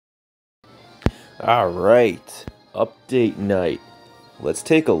Alright, update night. Let's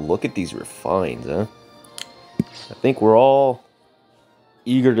take a look at these refines, huh? I think we're all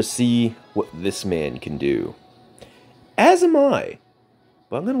eager to see what this man can do. As am I.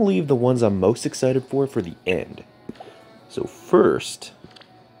 But I'm going to leave the ones I'm most excited for the end. So first,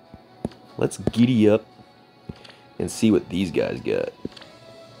 let's giddy up and see what these guys got.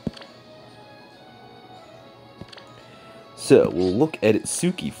 So, we'll look at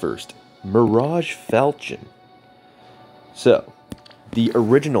Itsuki first. Mirage Falchion. So, the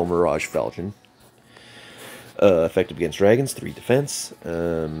original Mirage Falchion. Effective against dragons, 3 defense.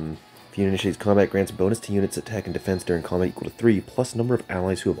 If you initiates combat, grants a bonus to units attack and defense during combat equal to 3, plus number of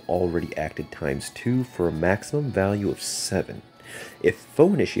allies who have already acted times 2 for a maximum value of 7. If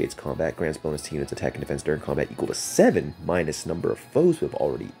foe initiates combat, grants bonus to units attack and defense during combat equal to 7, minus number of foes who have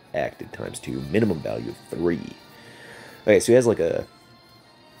already acted times 2, minimum value of 3. Okay, so he has like a...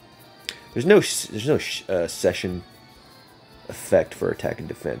 There's no session effect for attack and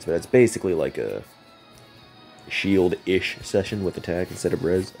defense, but it's basically like a shield-ish session with attack instead of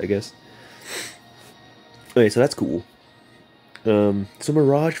res, I guess. Okay, so that's cool. So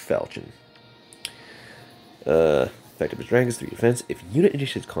Mirage Falchion. Effective as dragons, 3 defense. If unit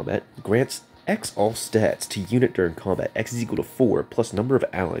initiates combat, grants X all stats to unit during combat. X is equal to 4, plus number of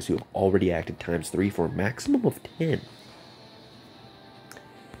allies who have already acted times 3 for a maximum of 10.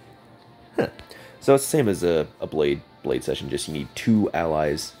 Huh. So it's the same as a blade session, just you need 2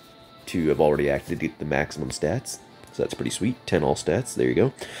 allies to have already acted to get the maximum stats. So that's pretty sweet. 10 all stats, there you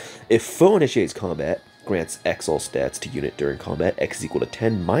go. If foe initiates combat, grants X all stats to unit during combat. X is equal to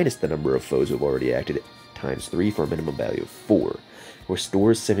 10 minus the number of foes who have already acted times 3 for a minimum value of 4.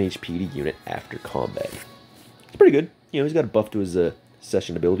 Restores 7 HP to unit after combat. It's pretty good. You know, he's got a buff to his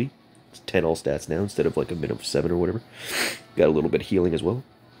session ability. It's 10 all stats now instead of like a min of 7 or whatever. Got a little bit of healing as well.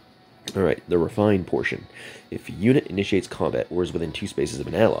 Alright, the refined portion. If a unit initiates combat or is within 2 spaces of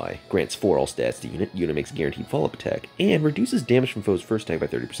an ally, grants 4 all stats to unit, unit makes a guaranteed follow-up attack, and reduces damage from foes' first attack by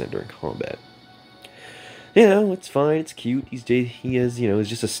 30% during combat. You know, it's fine, it's cute. He has, you know, is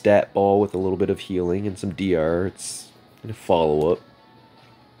just a stat ball with a little bit of healing and some DR. It's a follow-up.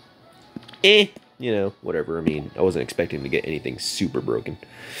 You know, whatever. I mean, I wasn't expecting to get anything super broken.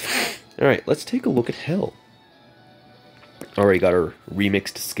 Alright, let's take a look at Hell. Already got her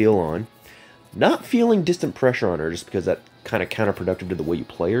remixed skill on. Not feeling distant pressure on her just because that's kind of counterproductive to the way you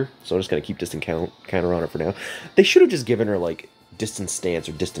play her. So I'm just going to keep distant counter on her for now. They should have just given her like distant stance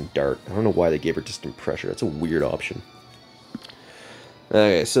or distant dart. I don't know why they gave her distant pressure. That's a weird option.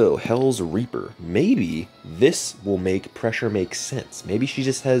 Okay, so Hell's Reaper. Maybe this will make pressure make sense. Maybe she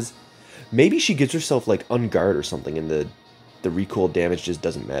just has... Maybe she gives herself like unguard or something and the recoil damage just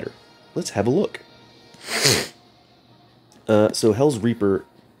doesn't matter. Let's have a look. So Hell's Reaper,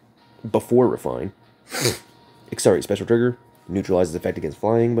 before Refine, sorry, special trigger, neutralizes effect against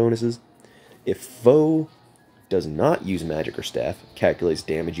flying bonuses. If foe does not use magic or staff, calculates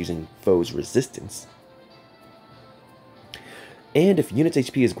damage using foe's resistance. And if unit's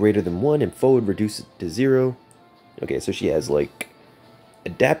HP is greater than 1 and foe would reduce it to 0. Okay, so she has like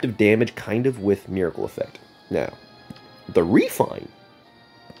adaptive damage kind of with miracle effect. Now, the Refine.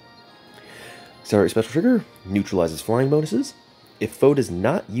 Sorry, special trigger, neutralizes flying bonuses. If foe does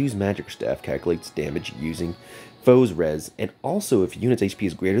not use magic or staff, calculates damage using foe's res, and also if unit's HP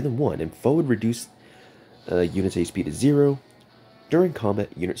is greater than 1, and foe would reduce unit's HP to 0. During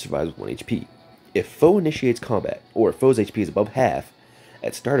combat, unit survives with 1 HP. If foe initiates combat, or if foe's HP is above half,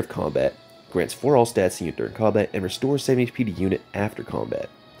 at start of combat, grants 4 all stats to unit during combat, and restores 7 HP to unit after combat.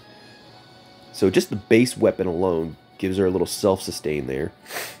 So just the base weapon alone gives her a little self-sustain there.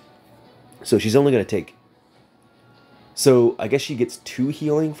 So she's only going to take... So I guess she gets 2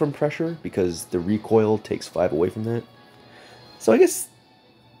 healing from pressure because the recoil takes 5 away from that. So I guess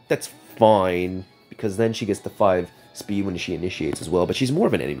that's fine because then she gets the 5 speed when she initiates as well. But she's more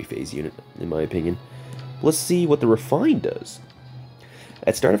of an enemy phase unit in my opinion. Let's see what the Refine does.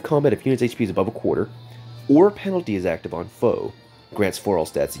 At start of combat, if unit's HP is above a quarter, or penalty is active on foe, grants 4 all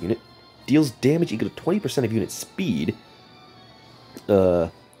stats to unit, deals damage equal to 20% of unit speed,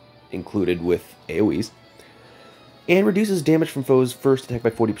 included with AoEs, and reduces damage from foes' first attack by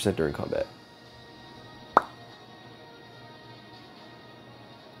 40% during combat.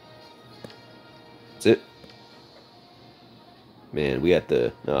 That's it. Man, we got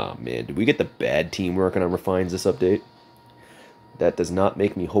the... Oh man, did we get the bad team working on Refines this update? That does not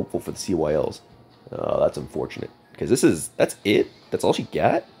make me hopeful for the CYLs. Oh, that's unfortunate. Because that's it? That's all she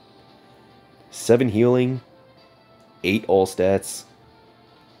got? 7 healing, 8 all stats.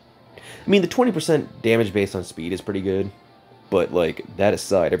 I mean, the 20% damage based on speed is pretty good, but, like, that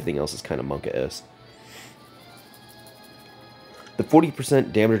aside, everything else is kind of monka-esque. The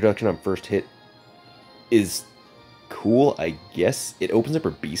 40% damage reduction on first hit is cool, I guess. It opens up her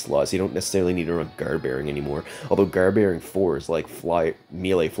beast slot, so you don't necessarily need to run guard bearing anymore. Although guard bearing 4 is like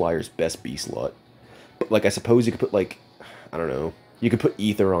melee flyer's best beast slot. But like I suppose you could put like, I don't know, you could put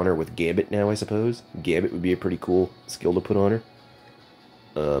ether on her with Gambit now, I suppose. Gambit would be a pretty cool skill to put on her.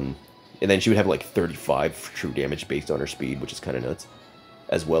 And then she would have like 35 true damage based on her speed, which is kind of nuts.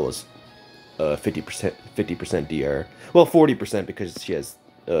 As well as 50% DR. Well, 40% because she has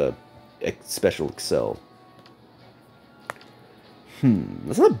special excel.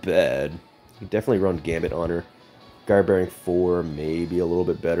 That's not bad. You definitely run Gambit on her. Guard bearing 4, maybe a little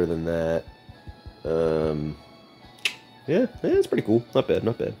bit better than that. Yeah, it's pretty cool. Not bad,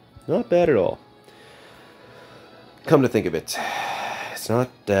 not bad. Not bad at all. Come to think of it, it's not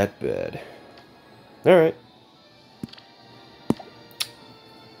that bad. Alright.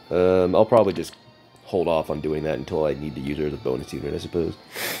 I'll probably just hold off on doing that until I need to use her as a bonus unit, I suppose.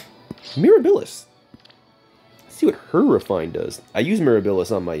 Mirabilis. Let's see what her Refine does. I use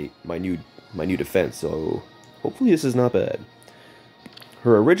Mirabilis on my new defense, so hopefully this is not bad.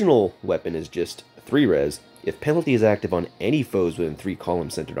 Her original weapon is just 3 res. If penalty is active on any foes within 3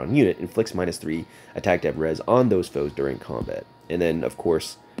 columns centered on unit, inflicts -3 attack dev res on those foes during combat. And then, of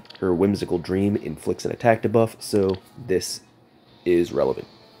course, her Whimsical Dream inflicts an attack debuff, so this is relevant.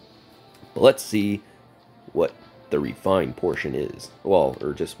 But let's see what the refined portion is. Well,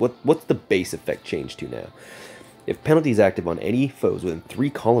 or just what's the base effect changed to now. If penalty is active on any foes within 3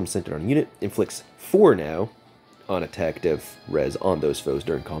 columns centered on unit, inflicts 4 now on attack dev res on those foes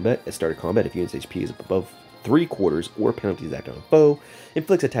during combat. At start of combat, if unit's HP is above 3/4 or penalty is active on a foe,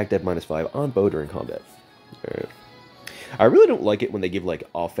 inflicts attack dev -5 on foe during combat. Alright. I really don't like it when they give like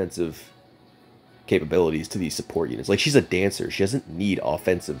offensive capabilities to these support units. Like, she's a dancer. She doesn't need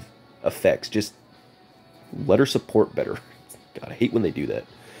offensive effects. Just let her support better. God, I hate when they do that.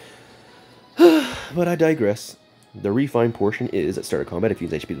 But I digress. The refined portion is, at start of combat, if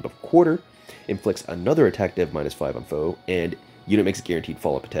unit's HP is above 1/4, inflicts another attack dev -5 on foe, and unit makes a guaranteed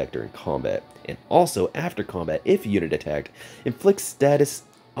follow-up attack during combat. And also, after combat, if unit attacked, inflicts status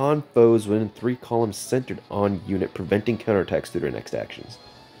on foes within 3 columns centered on unit, preventing counterattacks through their next actions.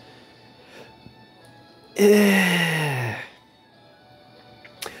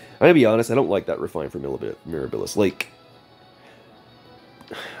 I'm gonna be honest, I don't like that refine for Mirabilis. Like,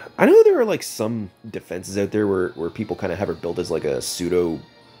 I know there are like some defenses out there where people kind of have her built as like a pseudo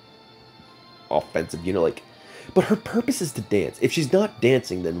offensive unit, like, but her purpose is to dance. If she's not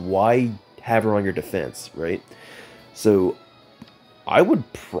dancing, then why have her on your defense, right? So I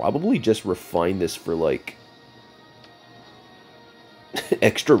would probably just refine this for like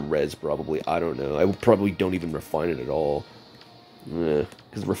extra res, probably. I don't know. I would probably don't even refine it at all.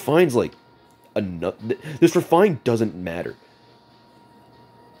 Because refine's like this refine doesn't matter.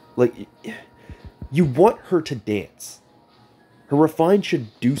 Like, you want her to dance. Her refine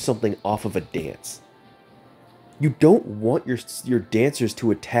should do something off of a dance. You don't want your dancers to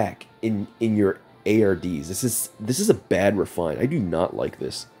attack in your ARDs. This is a bad refine. I do not like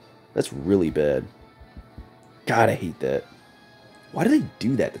this. That's really bad. God, I hate that. Why do they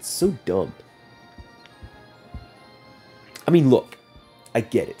do that? That's so dumb. I mean, look, I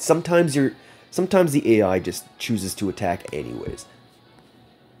get it. Sometimes the AI just chooses to attack anyways.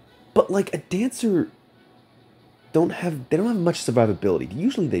 But like, a dancer they don't have much survivability.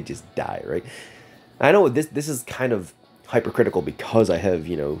 Usually they just die, right? I know this is kind of hypercritical because I have,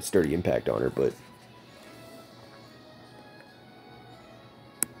 you know, sturdy impact on her, but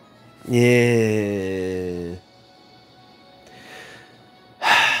yeah.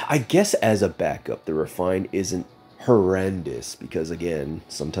 I guess as a backup, the refine isn't horrendous because, again,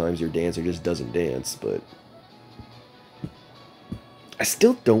 sometimes your dancer just doesn't dance, but I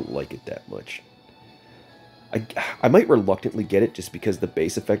still don't like it that much. I might reluctantly get it just because the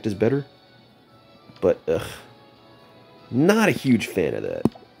base effect is better, but not a huge fan of that.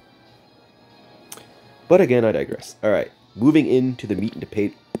 But again, I digress. All right, moving into the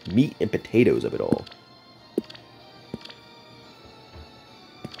meat and potatoes of it all.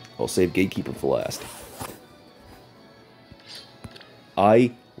 I'll save Gatekeeper for last.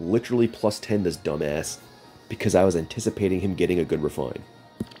 I literally +10 this dumbass because I was anticipating him getting a good refine.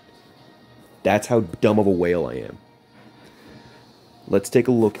 That's how dumb of a whale I am. Let's take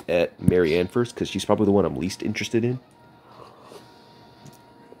a look at Marianne first, because she's probably the one I'm least interested in.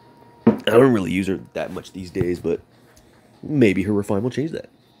 I don't really use her that much these days, but maybe her refine will change that.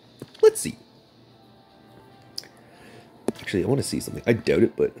 Let's see. Actually, I want to see something. I doubt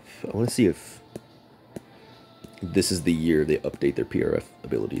it, but I want to see if this is the year they update their PRF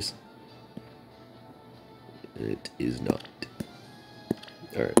abilities. It is not.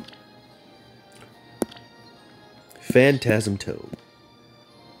 Alright. Phantasm Tome.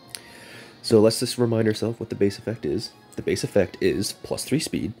 So let's just remind ourselves what the base effect is. The base effect is +3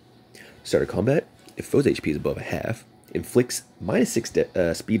 speed. Start a combat. If foe's HP is above a half, inflicts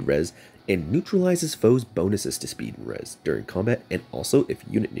 -6 speed res, and neutralizes foes' bonuses to speed and res during combat, and also, if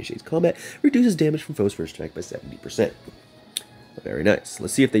unit initiates combat, reduces damage from foes' first attack by 70%. Very nice.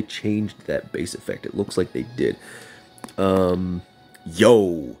 Let's see if they changed that base effect. It looks like they did.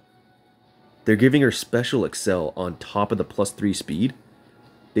 Yo! They're giving her special excel on top of the +3 speed.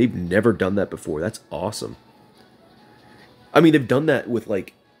 They've never done that before. That's awesome. I mean, they've done that with,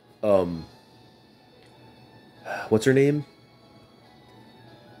 like, what's her name?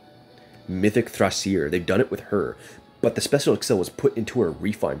 Mythic Thrasier. They've done it with her. But the special excel was put into her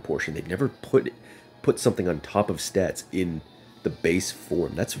refine portion. They've never put something on top of stats in the base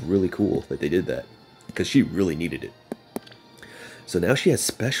form. That's really cool that they did that, because she really needed it. So now she has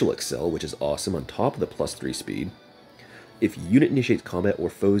special excel, which is awesome, on top of the +3 speed. If unit initiates combat or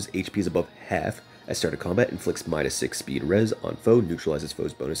foe's HP is above half at start of combat, inflicts -6 speed res on foe, neutralizes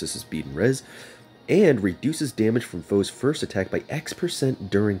foe's bonuses to speed and res, and reduces damage from foe's first attack by X%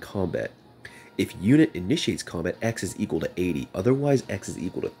 during combat. If unit initiates combat, X is equal to 80, otherwise X is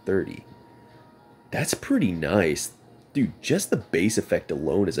equal to 30. That's pretty nice. Dude, just the base effect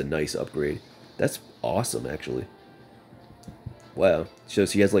alone is a nice upgrade. That's awesome, actually. Wow. So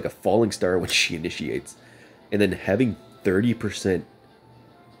she has like a falling star when she initiates. And then having 30%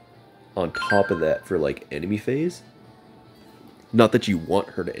 on top of that for like enemy phase. Not that you want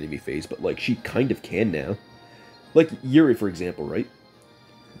her to enemy phase, but like she kind of can now. Like Yuri, for example, right?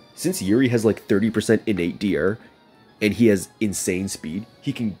 Since Yuri has like 30% innate DR and he has insane speed,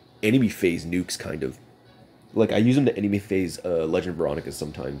 he can enemy phase nukes kind of. Like, I use him to enemy phase Legend Veronica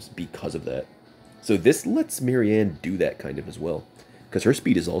sometimes because of that. So this lets Marianne do that kind of as well, because her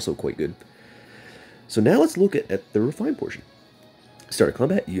speed is also quite good. So now let's look at the refine portion. Start a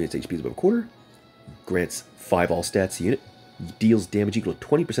combat, unit's HP is above a quarter, grants 5 all stats to unit, deals damage equal to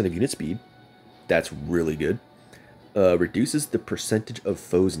 20% of unit speed. That's really good. Reduces the percentage of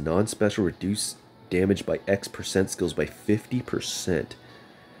foes non-special reduce damage by X% skills by 50%.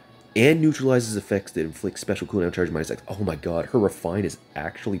 And neutralizes effects that inflict special cooldown charge -X. Oh my god, her refine is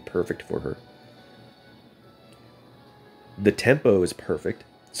actually perfect for her. The tempo is perfect,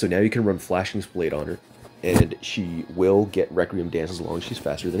 so now you can run Flashing Blade on her, and she will get Requiem Dance as long as she's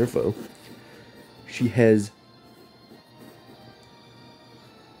faster than her foe. She has...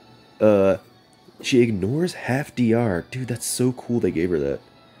 she ignores half DR. Dude, that's so cool they gave her that.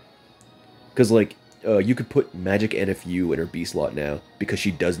 Because, like, you could put Magic NFU in her B slot now, because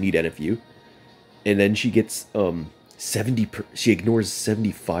she does need NFU. And then she gets, she ignores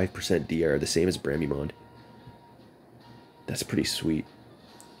 75% DR, the same as Bramimond. That's pretty sweet.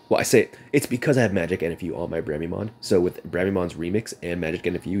 Well, I say it's because I have Magic NFU on my Bramimond. So with Bramimond's Remix and Magic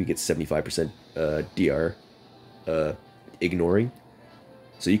NFU, he gets 75% DR ignoring.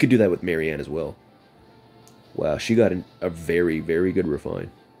 So you could do that with Marianne as well. Wow, she got a very, very good refine.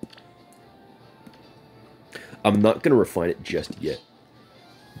 I'm not going to refine it just yet,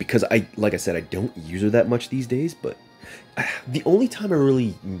 because like I said, I don't use her that much these days, but the only time I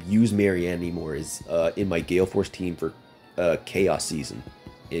really use Marianne anymore is in my Gale Force team for Chaos Season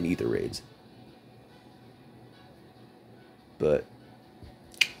in Ether Raids. But,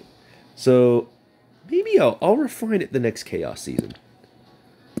 so, maybe I'll refine it the next Chaos Season.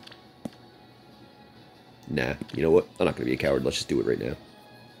 Nah, you know what? I'm not going to be a coward. Let's just do it right now.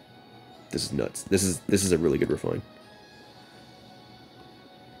 This is nuts. This is a really good refine.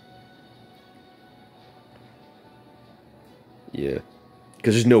 Yeah.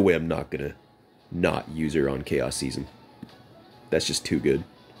 Because there's no way I'm not going to not use her on Chaos Season. That's just too good.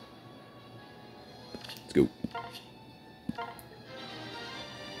 Let's go.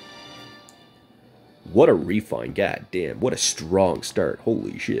 What a refine. God damn. What a strong start.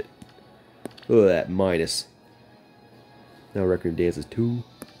 Holy shit. Look at that minus. Now Requiem Dance is 2.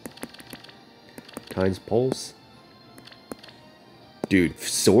 Times Pulse. Dude,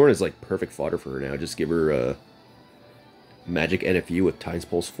 Soren is like perfect fodder for her now. Just give her Magic NFU with Times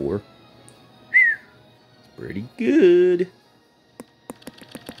Pulse 4. It's pretty good.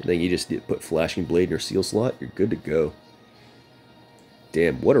 And then you just put Flashing Blade in her seal slot. You're good to go.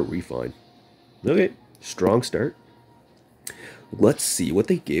 Damn, what a refine. Okay, strong start. Let's see what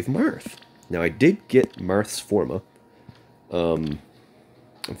they gave Marth. Now, I did get Marth's Forma.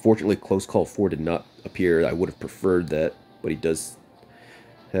 Unfortunately, Close Call 4 did not appear. I would have preferred that, but he does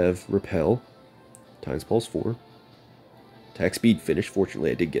have Repel. Times Pulse 4. Attack Speed Finish.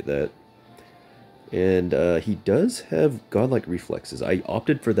 Fortunately, I did get that. And he does have godlike reflexes. I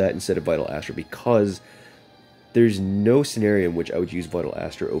opted for that instead of Vital Astra because there's no scenario in which I would use Vital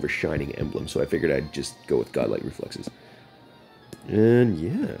Astra over Shining Emblem, so I figured I'd just go with godlike reflexes. And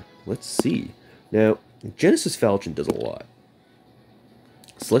yeah, let's see. Now, Genesis Falchion does a lot.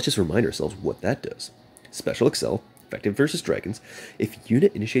 So let's just remind ourselves what that does. Special Excel, effective versus dragons. If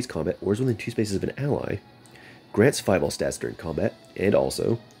unit initiates combat or is within 2 spaces of an ally, grants 5 all stats during combat, and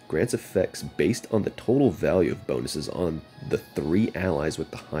also grants effects based on the total value of bonuses on the 3 allies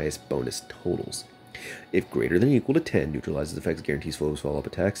with the highest bonus totals. If greater than or equal to 10, neutralizes effects, guarantees foes follow-up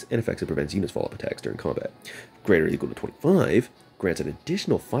attacks, and effects that prevents units follow-up attacks during combat. If greater or equal to 25, grants an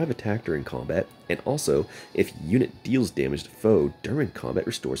additional 5 attack during combat, and also, if unit deals damage to foe during combat,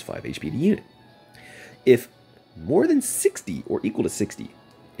 restores 5 HP to unit. If more than 60 or equal to 60,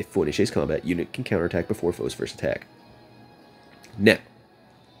 if foe initiates combat, unit can counterattack before foe's first attack. Now,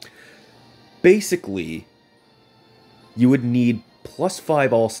 basically, you would need plus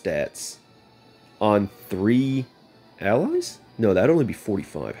 5 all stats on 3 allies? No, that'd only be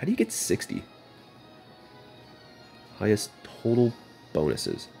 45. How do you get 60? Highest total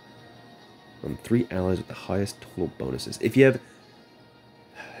bonuses. On 3 allies with the highest total bonuses. If you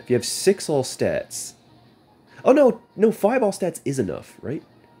have 6 all stats. Oh no, 5 all stats is enough, right?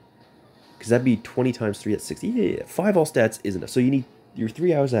 Because that'd be 20 times 3 at 60. Yeah. 5 all stats is enough. So you need your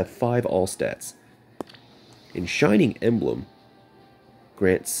 3 hours to have 5 all stats. In Shining Emblem,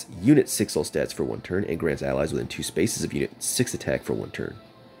 grants unit 6 all stats for 1 turn, and grants allies within 2 spaces of unit 6 attack for 1 turn.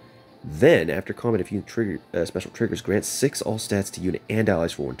 Then, after combat, if unit special triggers, grants 6 all stats to unit and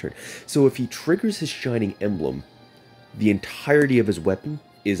allies for 1 turn. So if he triggers his Shining Emblem, the entirety of his weapon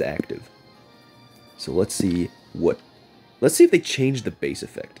is active. So let's see if they change the base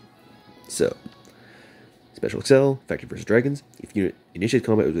effect. So, Special Excel, effective versus dragons. If unit initiates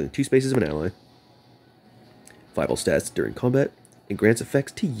combat within 2 spaces of an ally, 5 all stats during combat, and grants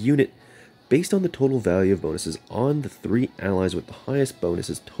effects to unit based on the total value of bonuses on the 3 allies with the highest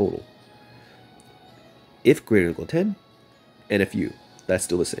bonuses total. If greater than or equal to 10, NFU. That's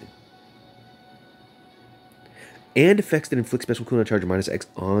still the same. And effects that inflict special cooldown charge minus X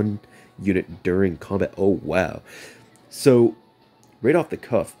on unit during combat. Oh, wow. So, right off the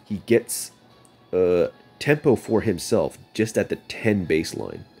cuff, he gets tempo for himself just at the 10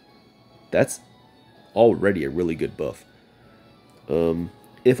 baseline. That's already a really good buff.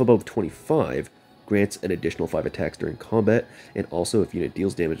 If above 25, grants an additional 5 attacks during combat, and also if unit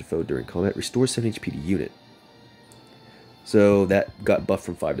deals damage to foe during combat, restores 7 HP to unit. So that got buffed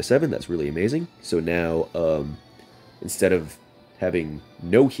from 5 to 7, that's really amazing. So now, instead of having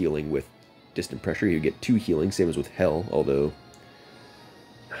no healing with distant pressure, you get 2 healing, same as with Hell, although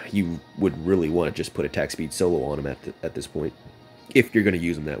you would really want to just put attack speed solo on him at this point, if you're going to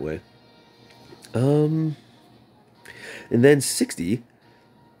use him that way. And then 60,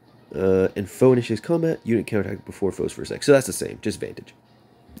 and foe initiates combat, unit counterattack before foe's first attack. So that's the same, just Vantage.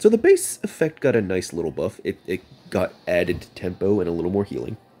 So the base effect got a nice little buff. It got added tempo and a little more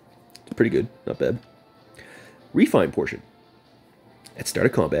healing. It's pretty good, not bad. Refine portion. At start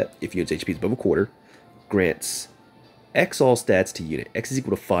of combat, if unit's HP is above a quarter, grants X all stats to unit. X is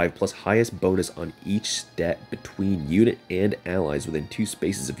equal to 5 plus highest bonus on each stat between unit and allies within 2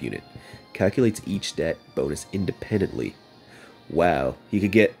 spaces of unit. Calculates each stat bonus independently. Wow, he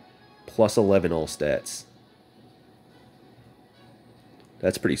could get plus 11 all stats.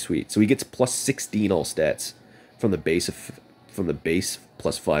 That's pretty sweet. So he gets plus 16 all stats from the base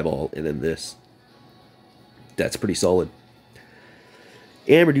plus 5 all, and then this. That's pretty solid.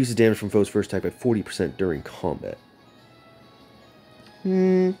 And reduces damage from foe's first attack by 40% during combat.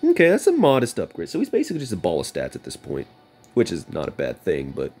 Okay, that's a modest upgrade. So he's basically just a ball of stats at this point, which is not a bad thing,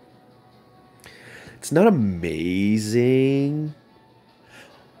 but it's not amazing.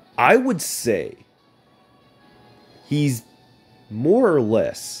 I would say he's more or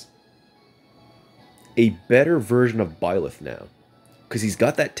less a better version of Byleth now, because he's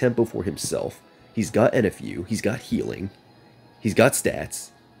got that tempo for himself. He's got NFU. He's got healing. He's got stats.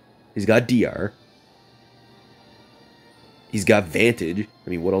 He's got DR. He's got Vantage. I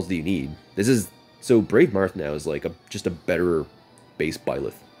mean, what else do you need? So Brave Marth now is like just a better base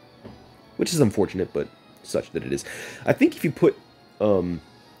Byleth, which is unfortunate, but such that it is. I think if you put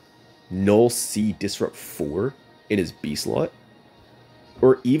Null C Disrupt 4 in his B slot,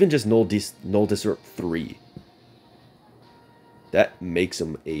 or even just Null Disrupt 3, that makes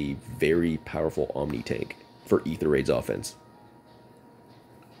him a very powerful Omni tank for Aether Raid's offense.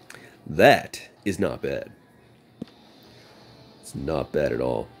 That is not bad. It's not bad at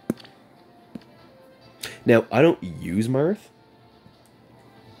all. Now, I don't use Marth,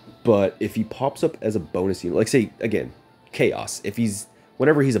 But if he pops up as a bonus unit, like say again, Chaos.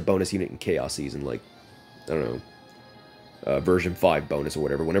 Whenever he's a bonus unit in Chaos season, like I don't know, version 5 bonus or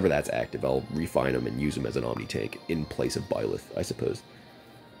whatever, whenever that's active, I'll refine him and use him as an Omni tank in place of Byleth, I suppose.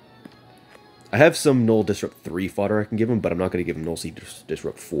 I have some Null Disrupt 3 fodder I can give him, but I'm not going to give him Null Sea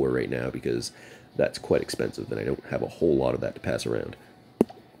Disrupt 4 right now because that's quite expensive and I don't have a whole lot of that to pass around.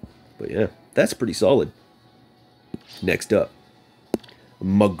 But yeah, that's pretty solid. Next up,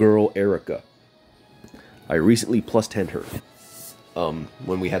 my girl Erica. I recently plus 10'd her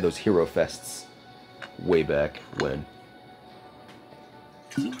when we had those Hero Fests way back when.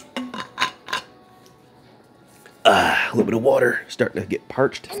 A little bit of water, starting to get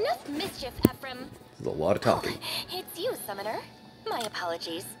parched. Enough mischief, Ephraim. This is a lot of talking. Oh, it's you, Summoner. My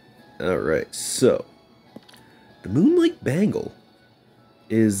apologies. Alright, so the Moonlight Bangle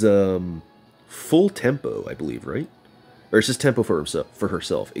is full tempo, I believe, right? Or it's just tempo for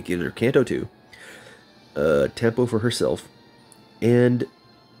herself. It gives her Canto 2, tempo for herself, and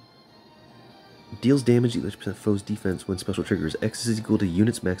deals damage equal to foe's defense when special triggers. X is equal to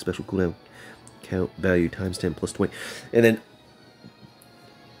unit's max special cooldown count value times 10 plus 20. And then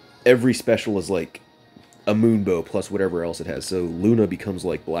every special is like a Moonbow plus whatever else it has. So Luna becomes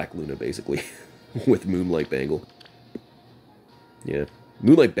like Black Luna, basically, with Moonlight Bangle. Yeah.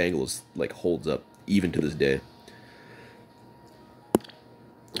 Moonlight Bangle is, like, holds up even to this day.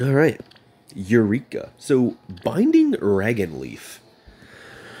 Alright. Eureka. So, Binding Ragenleaf.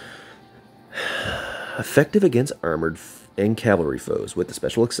 Effective against armored and cavalry foes with the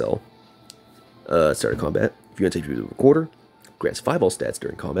special excel. Start of combat. If you take a quarter, grants 5 all stats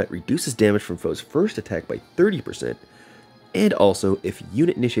during combat, reduces damage from foes' first attack by 30%, and also, if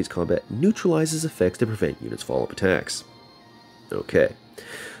unit initiates combat, neutralizes effects to prevent units' follow-up attacks. Okay.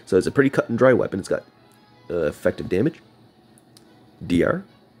 So it's a pretty cut and dry weapon. It's got effective damage, DR,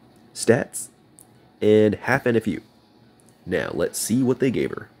 stats, and half NFU. Now, let's see what they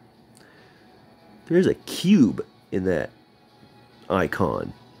gave her. There's a cube in that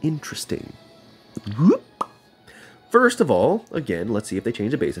icon. Interesting. Whoop. First of all, again, let's see if they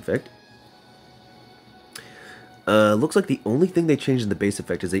change the base effect. Looks like the only thing they changed in the base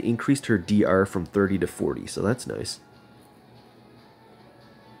effect is they increased her DR from 30 to 40, so that's nice.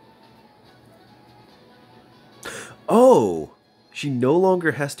 Oh! She no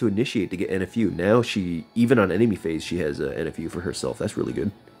longer has to initiate to get NFU. Now she, even on enemy phase, she has NFU for herself. That's really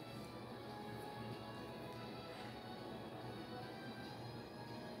good.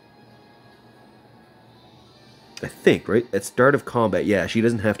 I think, right? At start of combat, yeah, she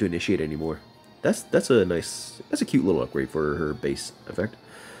doesn't have to initiate anymore. That's a cute little upgrade for her base effect.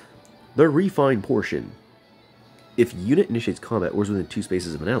 The Refine Portion. If unit initiates combat or is within 2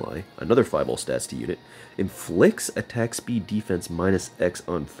 spaces of an ally, another 5 all stats to unit, inflicts attack speed defense minus X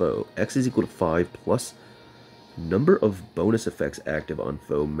on foe. X is equal to 5 plus number of bonus effects active on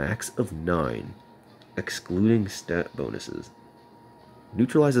foe, max of 9, excluding stat bonuses.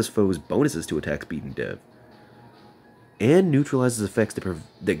 Neutralizes foes' bonuses to attack speed and dev. And neutralizes effects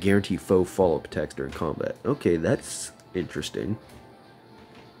that guarantee foe follow-up attacks during combat. Okay, that's interesting.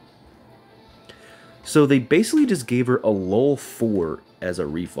 So they basically just gave her a lull 4 as a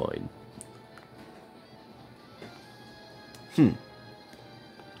refine.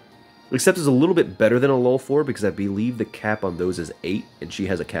 Except it's a little bit better than a lull 4 because I believe the cap on those is 8 and she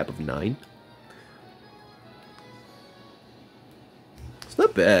has a cap of 9. It's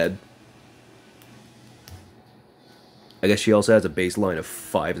not bad. I guess she also has a baseline of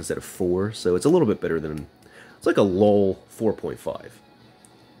 5 instead of 4, so it's a little bit better than... It's like a lull 4.5.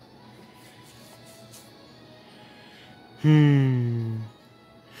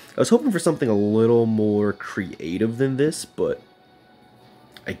 I was hoping for something a little more creative than this, but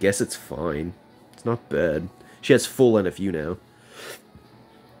I guess it's fine. It's not bad. She has full NFU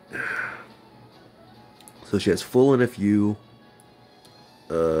now. So she has full NFU,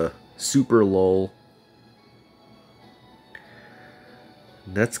 super lull.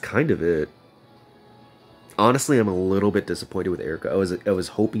 That's kind of it. Honestly, I'm a little bit disappointed with Erica. I was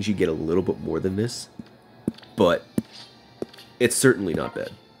hoping she'd get a little bit more than this, but it's certainly not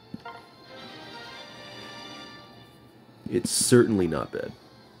bad. It's certainly not bad.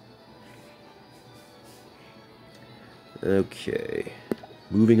 Okay,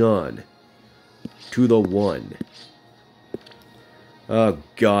 moving on to the 1. Oh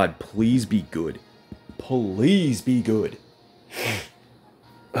God, please be good. Please be good.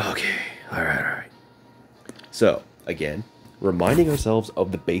 Okay, alright. So, again, reminding ourselves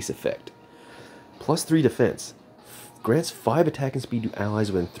of the base effect. Plus 3 defense. Grants 5 attack and speed to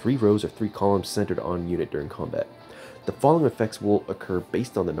allies within 3 rows or 3 columns centered on unit during combat. The following effects will occur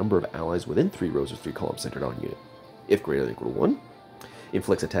based on the number of allies within 3 rows or 3 columns centered on unit. If greater than or equal to 1,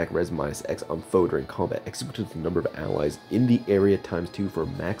 inflicts attack res minus X on foe during combat. X equal to the number of allies in the area times 2 for a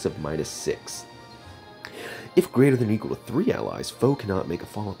max of minus 6. If greater than or equal to 3 allies, foe cannot make a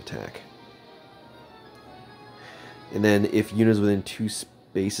follow-up attack. And then if units within 2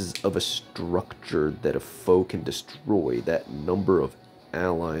 spaces of a structure that a foe can destroy, that number of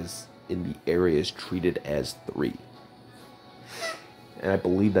allies in the area is treated as 3. And I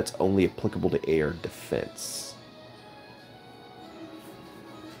believe that's only applicable to air defense.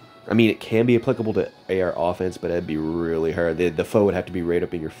 I mean, it can be applicable to AR offense, but that'd be really hard. The foe would have to be right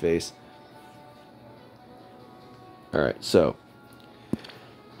up in your face. Alright, so.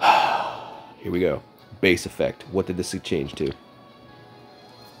 Here we go. Base effect. What did this change to?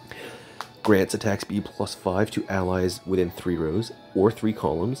 Grants attack speed +5 to allies within 3 rows or 3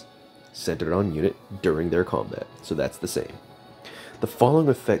 columns centered on unit during their combat. So that's the same. The following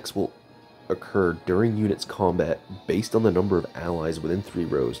effects will occur during unit's combat based on the number of allies within 3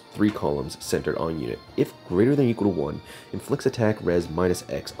 rows, 3 columns centered on unit. If greater than or equal to 1, inflicts attack res minus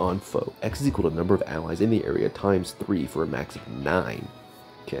X on foe. X is equal to the number of allies in the area times 3 for a max of 9.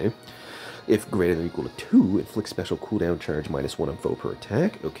 Okay. If greater than or equal to 2, inflicts special cooldown charge -1 on foe per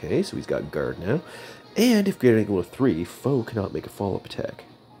attack. Okay, so he's got guard now. And if greater than or equal to 3, foe cannot make a follow-up attack.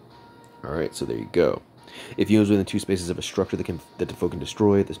 Alright, so there you go. If units within 2 spaces of a structure that the foe can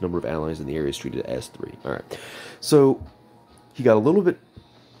destroy, this number of allies in the area is treated as 3. Alright, so he got a little bit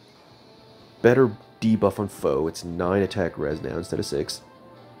better debuff on foe. It's 9 attack res now instead of 6.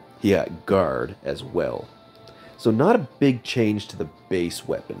 He got guard as well. So not a big change to the base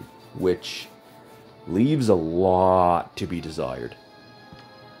weapon, which leaves a lot to be desired.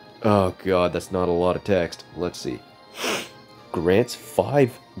 Oh god, that's not a lot of text. Let's see. Grants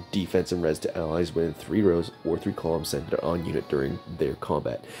 5 defense and res to allies within 3 rows or 3 columns centered on unit during their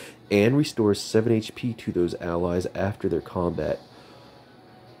combat, and restores 7 HP to those allies after their combat.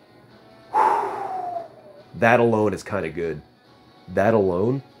 That alone is kind of good. That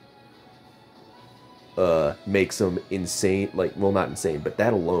alone makes them insane, like, well, not insane, but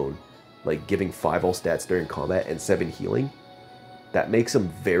that alone, like giving 5 all stats during combat and 7 healing, that makes them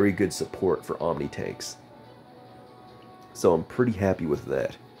very good support for Omni tanks. So I'm pretty happy with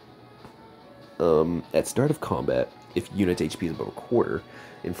that. At start of combat, if unit's HP is above a quarter,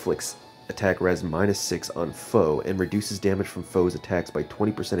 inflicts attack res -6 on foe and reduces damage from foes' attacks by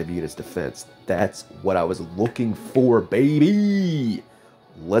 20% of unit's defense. That's what I was looking for, baby!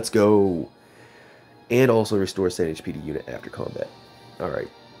 Let's go! And also restores 7 HP to unit after combat. Alright,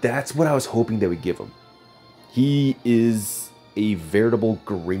 that's what I was hoping they would give him. He is a veritable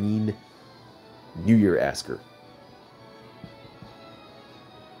green New Year Asker.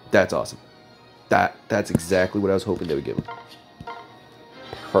 That's awesome. That's exactly what I was hoping they would give him.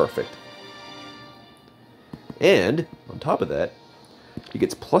 Perfect. And, on top of that, he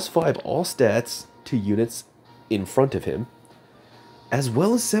gets +5 all stats to units in front of him, as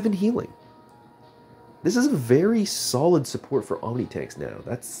well as 7 healing. This is a very solid support for Omni tanks now.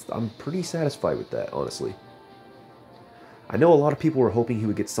 I'm pretty satisfied with that, honestly. I know a lot of people were hoping he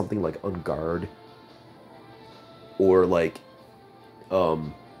would get something like Unguard, or like,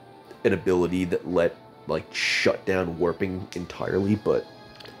 an ability that like, shut down warping entirely, but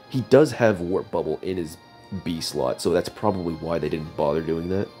he does have Warp Bubble in his B slot, so that's probably why they didn't bother doing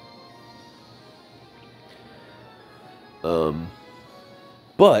that.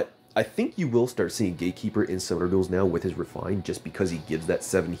 But I think you will start seeing Gatekeeper in Summoner Duels now with his Refine, just because he gives that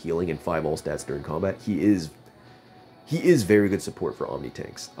 7 healing and 5 all stats during combat. He is very good support for Omni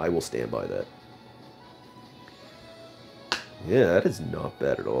tanks. I will stand by that. Yeah, that is not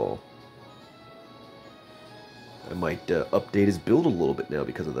bad at all. I might update his build a little bit now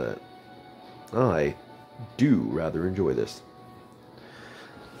because of that. I do rather enjoy this.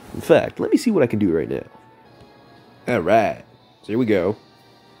 In fact, let me see what I can do right now. Alright, so here we go.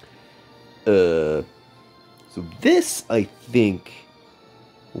 So this, I think,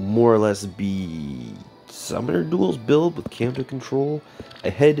 will more or less be Summoner Duels build with Canto Control. I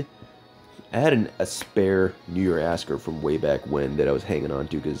had a spare New Year Asker from way back when that I was hanging on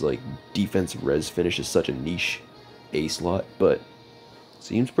to because, like, defense res finish is such a niche A slot, but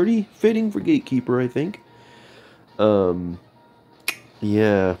seems pretty fitting for Gatekeeper, I think.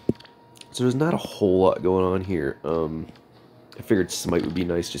 Yeah. So there's not a whole lot going on here. I figured Smite would be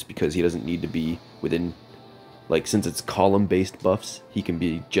nice just because he doesn't need to be within, like, since it's column-based buffs, he can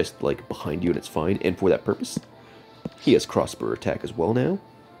be just, like, behind you and it's fine. And for that purpose, he has crossbow attack as well now.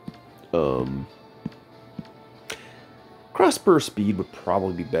 Crossbow speed would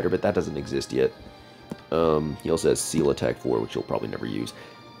probably be better, but that doesn't exist yet. He also has Seal Attack 4, which you'll probably never use.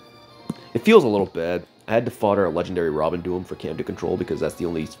 It feels a little bad. I had to fodder a Legendary Robin to him for Camp to Control because that's the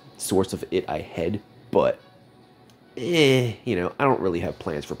only source of it I had. But, you know, I don't really have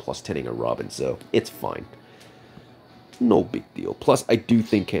plans for plus 10ing a Robin, so it's fine. No big deal. Plus, I do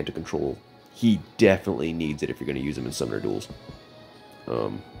think Camp to Control, he definitely needs it if you're going to use him in Summoner Duels.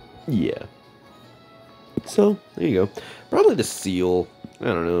 Yeah. So, there you go. Probably the Seal. I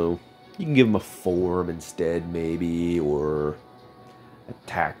don't know. You can give him a form instead, maybe, or a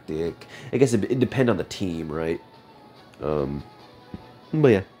tactic. I guess it depends on the team, right? But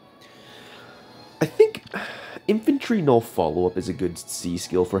yeah. I think Infantry Null Follow-Up is a good C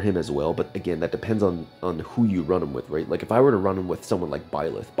skill for him as well, but again, that depends on who you run him with, right? Like, if I were to run him with someone like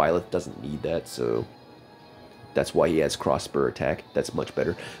Byleth doesn't need that, so that's why he has Crossbow Attack. That's much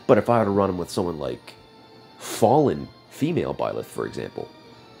better. But if I were to run him with someone like Fallen Female Byleth, for example,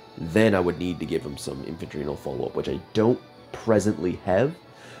 then I would need to give him some Infantry Null Follow-Up, which I don't presently have,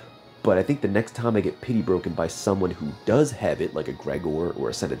 but I think the next time I get pity broken by someone who does have it, like a Gregor or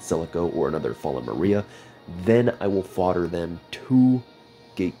Ascended Silico or another Fallen Maria, then I will fodder them to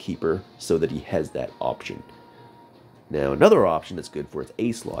Gatekeeper so that he has that option. Now, another option that's good for its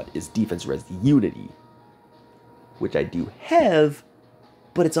A slot is Defense Res Unity, which I do have,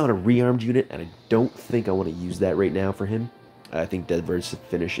 but it's on a rearmed unit, and I don't think I want to use that right now for him. I think Dead Verse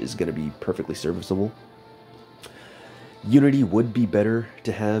Finish is going to be perfectly serviceable. Unity would be better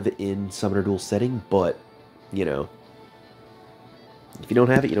to have in Summoner Duel setting, but, you know, if you don't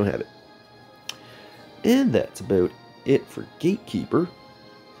have it, you don't have it. And that's about it for Gatekeeper.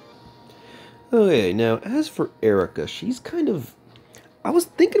 Okay, now, as for Erica, she's kind of... I was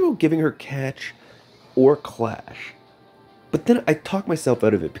thinking about giving her Catch or Clash, but then I talked myself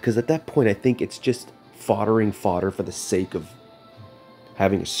out of it, because at that point I think it's just foddering fodder for the sake of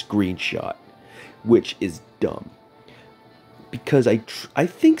having a screenshot, which is dumb. Because I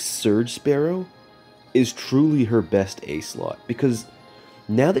think Surge Sparrow is truly her best A slot, because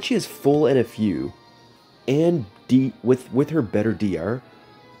now that she has full NFU and with her better DR,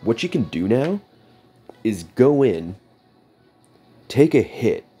 what she can do now is go in, take a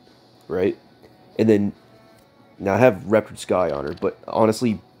hit, right? And then now I have Raptured Sky on her, but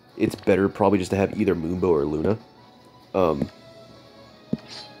honestly, it's better probably just to have either Moonbow or Luna.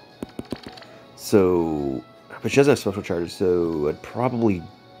 But she doesn't have special charges, so I'd probably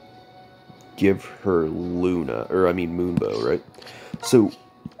give her Luna, or I mean Moonbow, right? So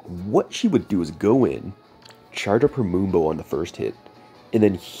what she would do is go in, charge up her Moonbow on the first hit, and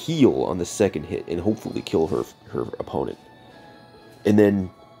then heal on the second hit, and hopefully kill her opponent. And then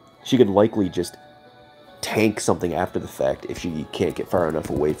she could likely just tank something after the fact if she can't get far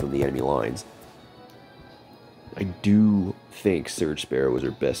enough away from the enemy lines. I do think Surge Sparrow was her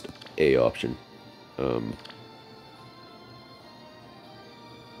best A option.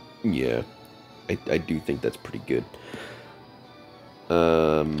 Yeah, I do think that's pretty good.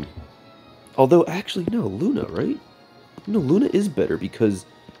 Although, actually, no, Luna, right? No, Luna is better because...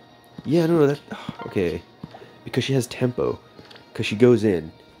 Yeah, no, that... Okay. Because she has tempo. Because she goes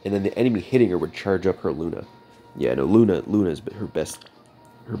in, and then the enemy hitting her would charge up her Luna. Yeah, no, Luna is her best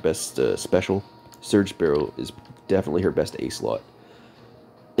special. Surge Sparrow is definitely her best A slot.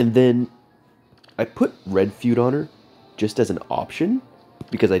 And then I put Red Feud on her just as an option,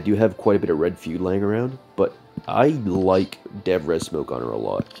 because I do have quite a bit of Red Feud laying around, but I like Dev Res Smoke on her a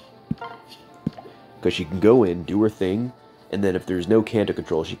lot. Because she can go in, do her thing, and then if there's no Canto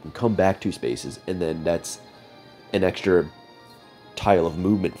control, she can come back 2 spaces, and then that's an extra tile of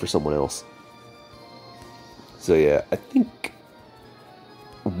movement for someone else. So yeah, I think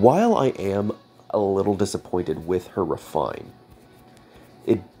while I am a little disappointed with her Refine,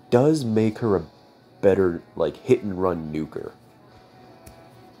 it does make her a better, like, hit-and-run nuker.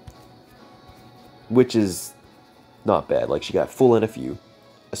 Which is not bad. Like, she got full NFU,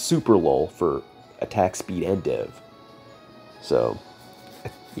 a super lull for attack speed and dev. So,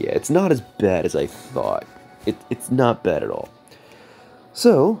 yeah, it's not as bad as I thought. It's not bad at all.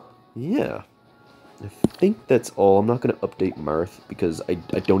 So, yeah. I think that's all. I'm not going to update Marth, because I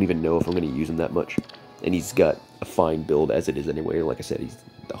don't even know if I'm going to use him that much. And he's got a fine build as it is anyway. Like I said, he's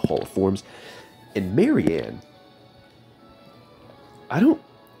the Hall of Forms. And Marianne,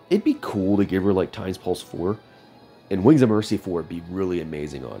 it'd be cool to give her, like, Times Pulse 4. And Wings of Mercy 4 would be really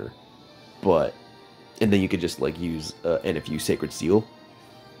amazing on her. But, and then you could just, like, use NFU Sacred Seal.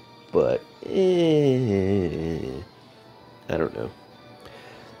 But, I don't know.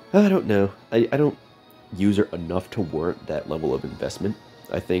 I don't know. I don't use her enough to warrant that level of investment.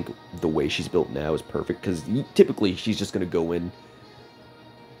 I think the way she's built now is perfect, because typically she's just going to go in,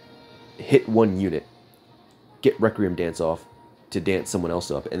 hit one unit, get Requiem Dance off to dance someone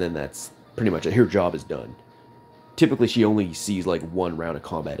else up, and then that's pretty much it. Her job is done. Typically, she only sees like one round of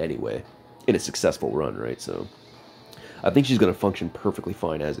combat anyway in a successful run, right? So I think she's going to function perfectly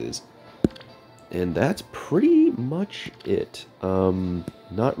fine as is. And that's pretty much it.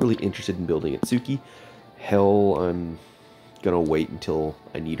 Not really interested in building Itsuki. Hell, I'm going to wait until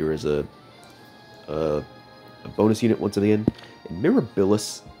I need her as a bonus unit once again. And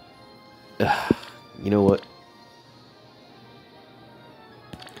Mirabilis, you know what?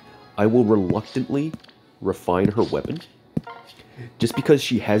 I will reluctantly refine her weapon, just because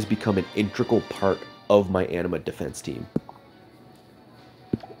she has become an integral part of my Anima defense team.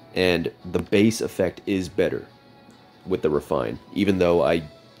 And the base effect is better with the refine, even though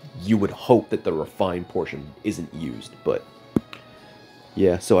you would hope that the refine portion isn't used, but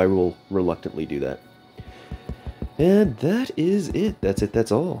yeah, so I will reluctantly do that. And that is it.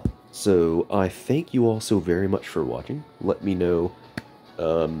 That's all. So I thank you all so very much for watching. Let me know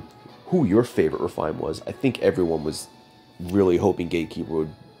who your favorite refine was. I think everyone was really hoping Gatekeeper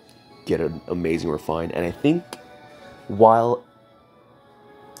would get an amazing refine, and I think while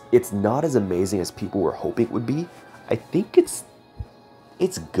it's not as amazing as people were hoping it would be, I think it's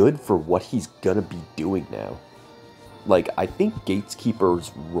good for what he's gonna be doing now. Like, I think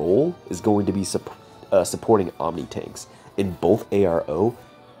Gatekeeper's role is going to be supporting Omni tanks in both ARO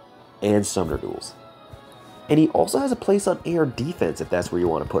and Summoner duels. And he also has a place on AR defense if that's where you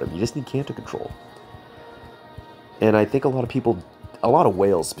want to put him. You just need canter control. And I think a lot of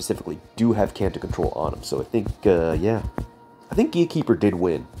whales specifically do have canter control on him. So I think, yeah. I think Gatekeeper did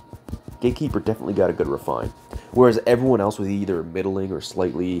win. Gatekeeper definitely got a good refine. Whereas everyone else was either middling or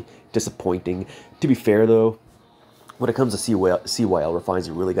slightly disappointing. To be fair, though, when it comes to CYL refines,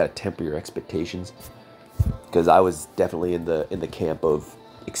 you really got to temper your expectations. Because I was definitely in the camp of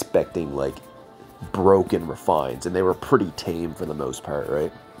expecting, like, broken refines, and they were pretty tame for the most part,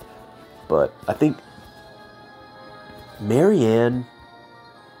 right? But I think Marianne,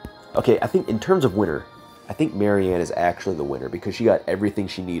 okay, I think in terms of winner, I think Marianne is actually the winner because she got everything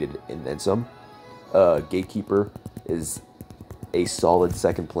she needed and then some. Gatekeeper is a solid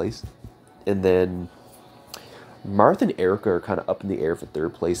second place, and then Marth and Erica are kind of up in the air for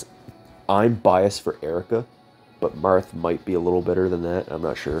third place. I'm biased for Erica, but Marth might be a little better than that. I'm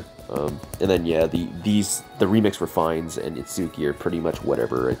not sure. And then yeah, the remix refines and Itsuki are pretty much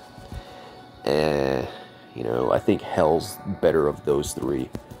whatever. You know, I think Hell's better of those three.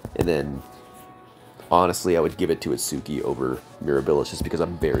 And then honestly, I would give it to Itsuki over Mirabilis just because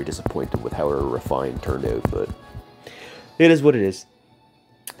I'm very disappointed with how her refine turned out. But it is what it is.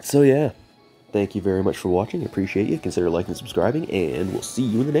 So yeah, thank you very much for watching. I appreciate you. Consider liking and subscribing, and we'll see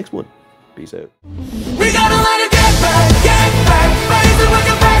you in the next one. Peace out. We gotta let it get back, raise it with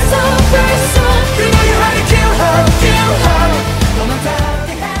your best, so you know you had to kill her,